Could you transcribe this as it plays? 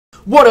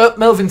What up,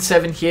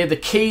 Melvin7 here. The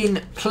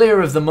Kane Player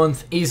of the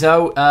Month is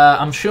out.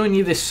 I'm showing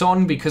you this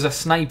Son because I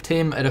sniped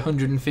him at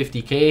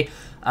 150k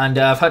and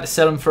I've had to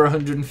sell him for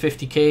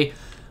 150k.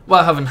 Well,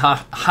 I haven't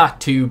had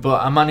to,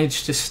 but I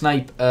managed to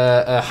snipe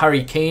a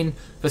Harry Kane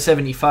for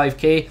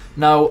 75k.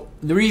 Now,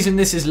 the reason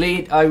this is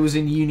late, I was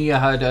in uni, I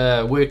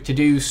had work to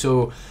do,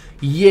 so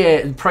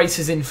yeah, the price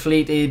is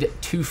inflated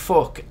to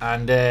fuck.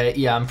 And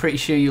yeah, I'm pretty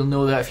sure you'll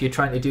know that if you're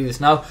trying to do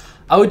this now.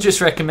 I would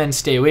just recommend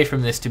stay away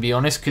from this, to be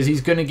honest, because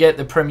he's going to get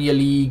the Premier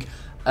League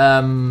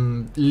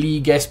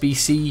League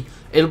SBC.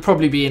 It'll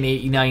probably be an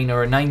 89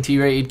 or a 90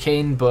 rated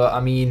Kane, but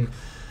I mean,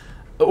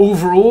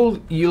 overall,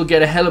 you'll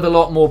get a hell of a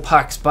lot more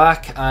packs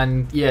back,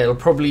 and yeah, it'll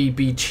probably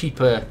be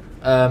cheaper.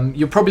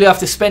 You'll probably have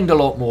to spend a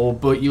lot more,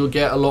 but you'll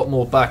get a lot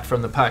more back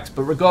from the packs.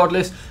 But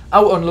regardless,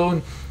 out on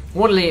loan,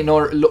 one Leyton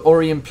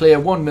Orient player,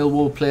 one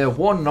Millwall player,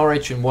 one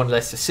Norwich and one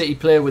Leicester City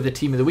player with a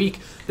team of the week.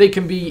 They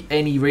can be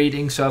any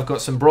rating, so I've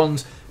got some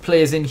bronze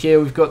players in here.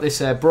 We've got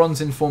this bronze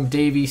informed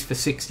Davies for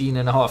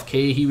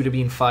 16.5k. He would have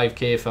been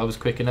 5k if I was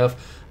quick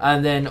enough.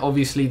 And then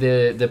obviously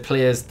the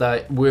players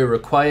that were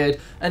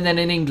required, and then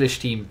an English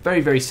team.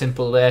 Very, very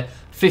simple there.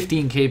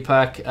 15k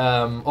pack.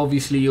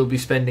 Obviously you'll be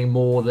spending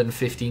more than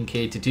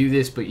 15k to do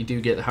this, but you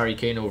do get the Harry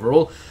Kane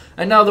overall.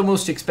 And now the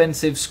most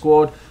expensive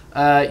squad.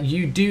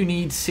 You do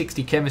need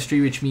 60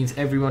 chemistry, which means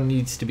everyone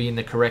needs to be in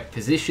the correct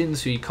position,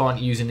 so you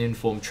can't use an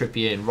informed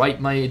Trippier and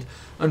right mid,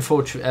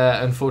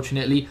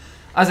 unfortunately.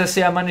 As I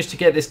say, I managed to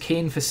get this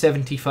Kane for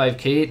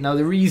 75k. Now,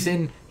 the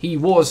reason he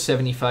was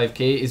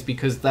 75k is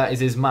because that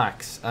is his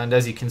max. And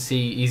as you can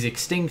see, he's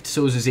extinct,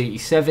 so is his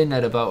 87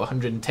 at about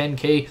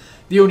 110k.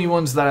 The only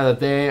ones that are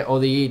there are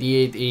the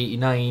 88,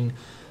 89.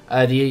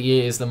 The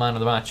 88 is the man of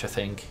the match, I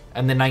think.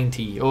 And the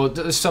 90,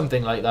 or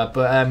something like that.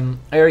 But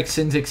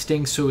Eriksen's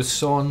extinct, so is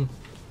Son.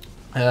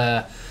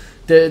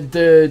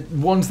 The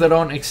ones that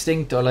aren't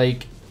extinct are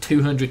like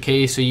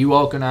 200k, so you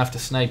are going to have to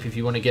snipe if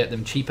you want to get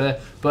them cheaper,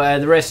 but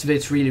the rest of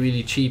it's really,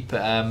 really cheap.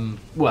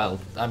 Well,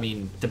 I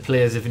mean, the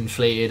players have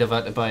inflated. I've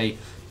had to buy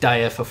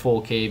Dyer for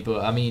 4k,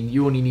 but I mean,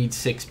 you only need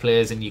 6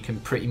 players and you can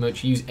pretty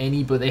much use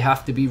any, but they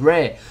have to be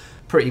rare,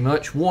 pretty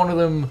much. One of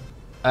them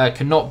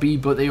cannot be,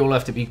 but they all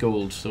have to be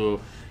gold. So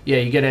yeah,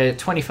 you get a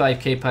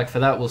 25k pack for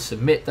that. We'll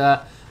submit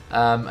that.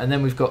 And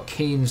then we've got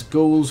Kane's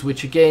goals,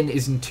 which again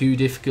isn't too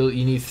difficult.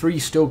 You need 3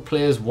 Stoke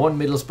players, 1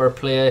 Middlesbrough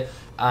player,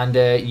 and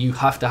you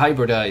have to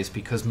hybridize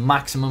because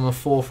maximum of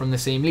 4 from the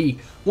same league.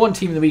 1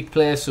 team of the week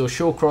player, so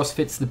Shawcross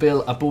fits the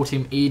bill. I bought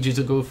him ages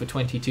ago for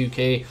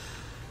 22k.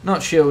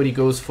 Not sure what he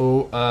goes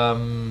for.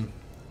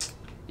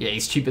 Yeah,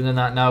 he's cheaper than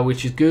that now,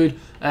 which is good.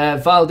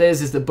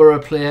 Valdez is the Borough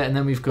player, and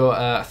then we've got,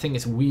 I think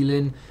it's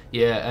Whelan,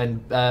 yeah,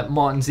 and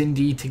Martin's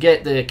Indy to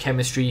get the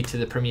chemistry to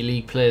the Premier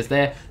League players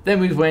there.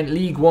 Then we went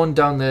League 1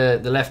 down the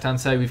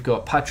left-hand side. We've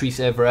got Patrice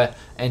Evra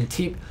and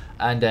Tip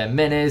and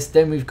Menez.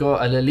 Then we've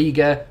got a La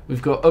Liga.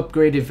 We've got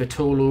upgraded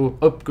Vitolo,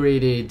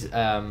 upgraded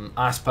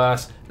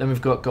Aspas. Then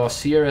we've got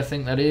Garcia, I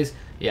think that is,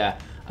 yeah.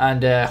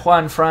 And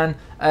Juan Fran,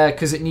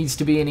 because it needs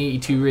to be an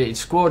 82 rated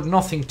squad.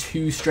 Nothing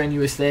too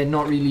strenuous there,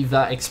 not really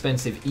that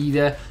expensive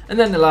either. And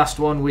then the last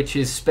one, which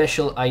is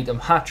special item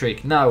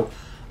hat-trick. Now,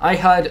 I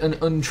had an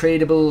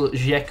untradeable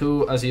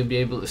Dzeko, as you'll be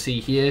able to see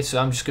here, so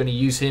I'm just going to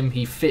use him.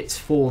 He fits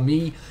for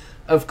me.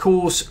 Of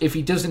course, if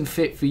he doesn't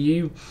fit for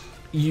you,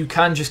 you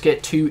can just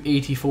get 2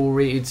 84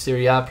 rated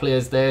Serie A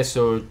players there.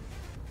 So,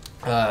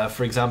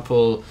 for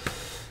example,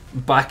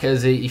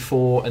 Bacca's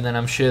 84, and then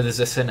I'm sure there's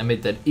a centre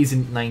mid that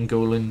isn't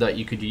Nainggolan that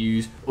you could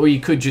use, or you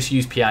could just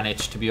use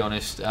Pjanic, to be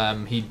honest.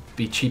 He'd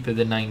be cheaper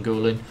than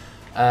Nainggolan.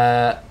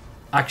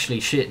 Actually,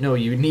 shit, no,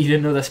 you would need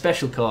another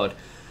special card.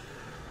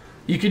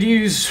 You could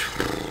use,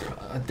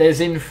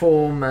 there's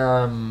Inform,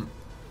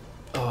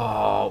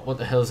 oh, what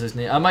the hell's his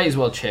name? I might as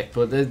well check,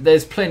 but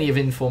there's plenty of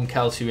Inform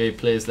Calcium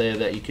players there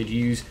that you could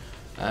use.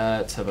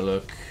 Let's have a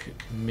look.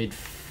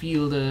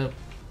 Midfielder,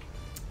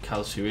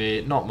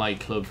 Calcium, not my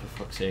club, for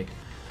fuck's sake.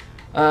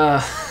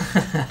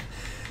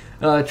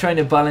 Trying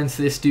to balance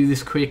this, do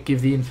this quick,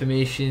 give the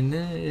information.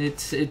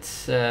 It's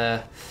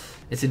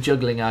a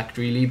juggling act,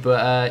 really.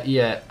 But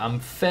yeah, I'm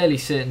fairly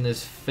certain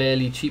there's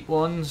fairly cheap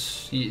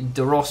ones.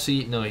 De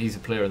Rossi, no, he's a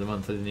player of the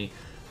month, isn't he?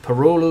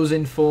 Parolo's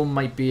Inform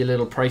might be a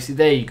little pricey.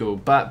 There you go.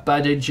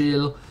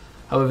 Badajil,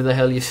 however the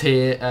hell you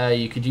say it.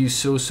 You could use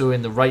Soso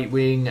in the right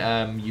wing.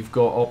 You've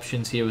got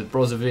options here with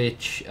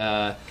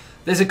Brozovic.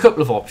 There's a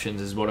couple of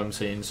options, is what I'm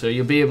saying. So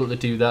you'll be able to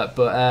do that.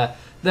 But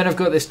then I've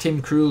got this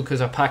Tim Krul because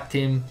I packed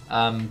him.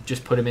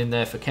 Just put him in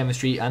there for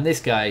chemistry. And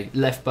this guy,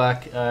 left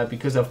back,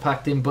 because I've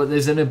packed him. But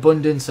there's an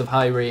abundance of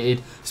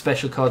high-rated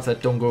special cards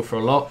that don't go for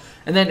a lot.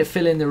 And then to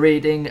fill in the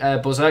rating,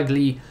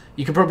 Bozagli,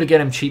 you could probably get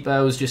him cheaper.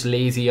 I was just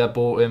lazy. I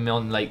bought him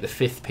on like the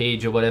 5th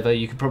page or whatever.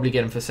 You could probably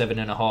get him for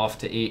 7.5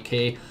 to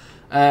 8k.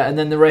 And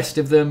then the rest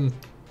of them,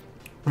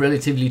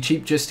 relatively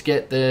cheap just to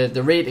get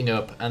the rating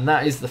up. And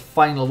that is the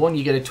final one.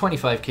 You get a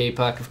 25k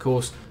pack, of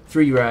course,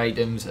 3 rare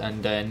items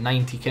and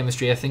 90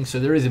 chemistry, I think, so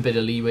there is a bit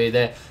of leeway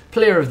there.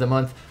 Player of the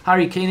month,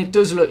 Harry Kane. It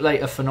does look like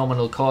a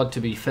phenomenal card,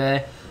 to be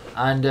fair.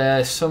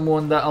 and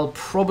someone that I'll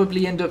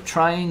probably end up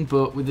trying,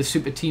 but with the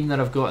super team that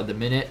I've got at the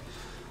minute,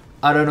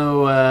 I don't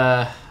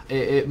know,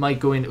 it might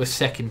go into a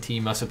second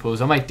team, I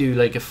suppose. I might do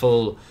like a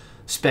full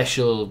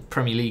special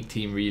Premier League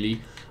team,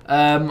 really.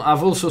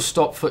 I've also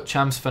stopped FUT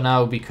Champs for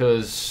now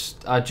because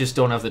I just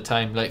don't have the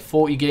time. Like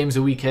 40 games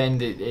a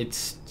weekend,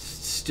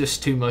 it's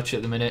just too much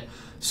at the minute.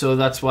 So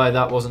that's why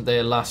that wasn't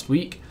there last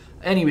week.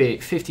 Anyway,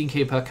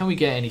 15k pack, can we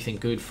get anything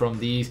good from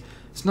these?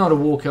 It's not a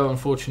walkout,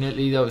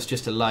 unfortunately. That was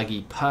just a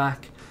laggy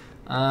pack.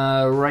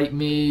 Right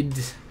mid,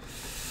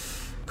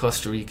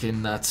 Costa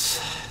Rican,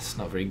 it's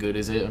not very good,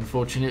 is it,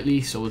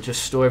 unfortunately? So we'll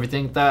just store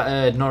everything.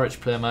 That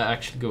Norwich player might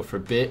actually go for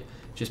a bit,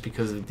 just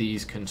because of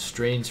these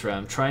constraints. Right,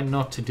 I'm trying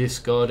not to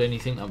discard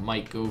anything that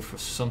might go for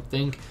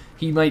something.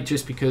 He might,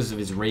 just because of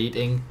his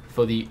rating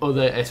for the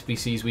other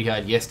SBCs we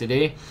had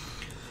yesterday.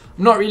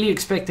 I'm not really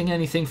expecting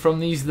anything from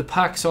these. The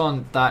packs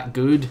aren't that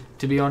good,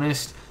 to be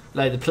honest.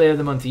 Like the Player of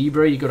the Month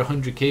Ibra, you got a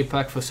 100k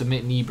pack for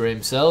submitting Ibra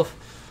himself.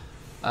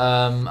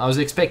 I was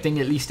expecting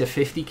at least a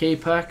 50k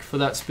pack for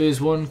that Spurs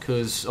one,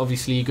 because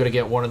obviously you got to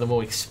get one of the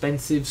more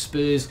expensive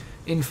Spurs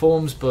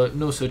informs, but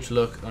no such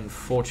luck,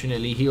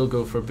 unfortunately. He'll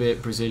go for a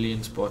bit. Brazilian,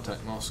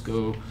 Spartak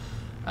Moscow,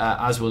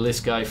 as will this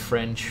guy,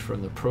 French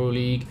from the Pro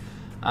League.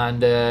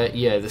 And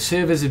yeah, the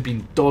servers have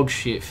been dog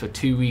shit for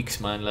 2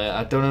 weeks, man. Like,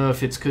 I don't know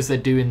if it's because they're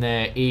doing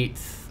their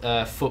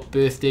 8th FUT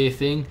birthday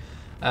thing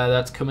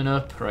that's coming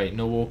up. Right,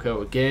 no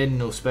walkout again,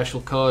 no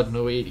special card,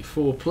 no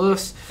 84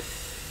 plus.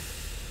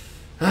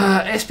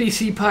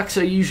 SBC packs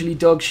are usually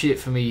dog shit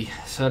for me,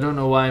 so I don't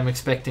know why I'm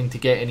expecting to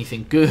get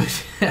anything good.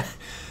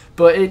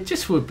 But it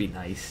just would be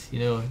nice, you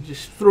know,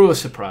 just throw a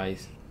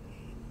surprise.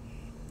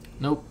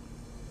 Nope.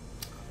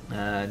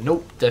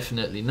 Nope,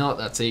 definitely not.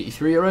 That's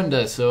 83 or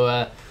under.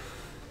 So,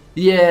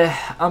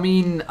 yeah, I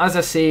mean, as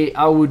I say,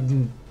 I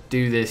wouldn't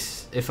do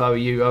this if I were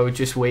you. I would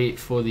just wait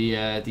for the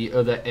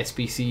other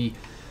SBC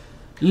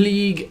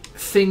League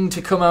thing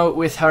to come out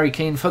with Harry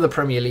Kane for the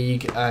Premier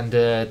League, and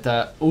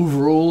that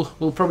overall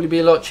will probably be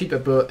a lot cheaper.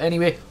 But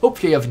anyway,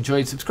 hopefully you have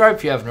enjoyed. Subscribe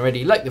if you haven't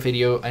already, like the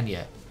video, and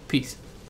yeah, peace.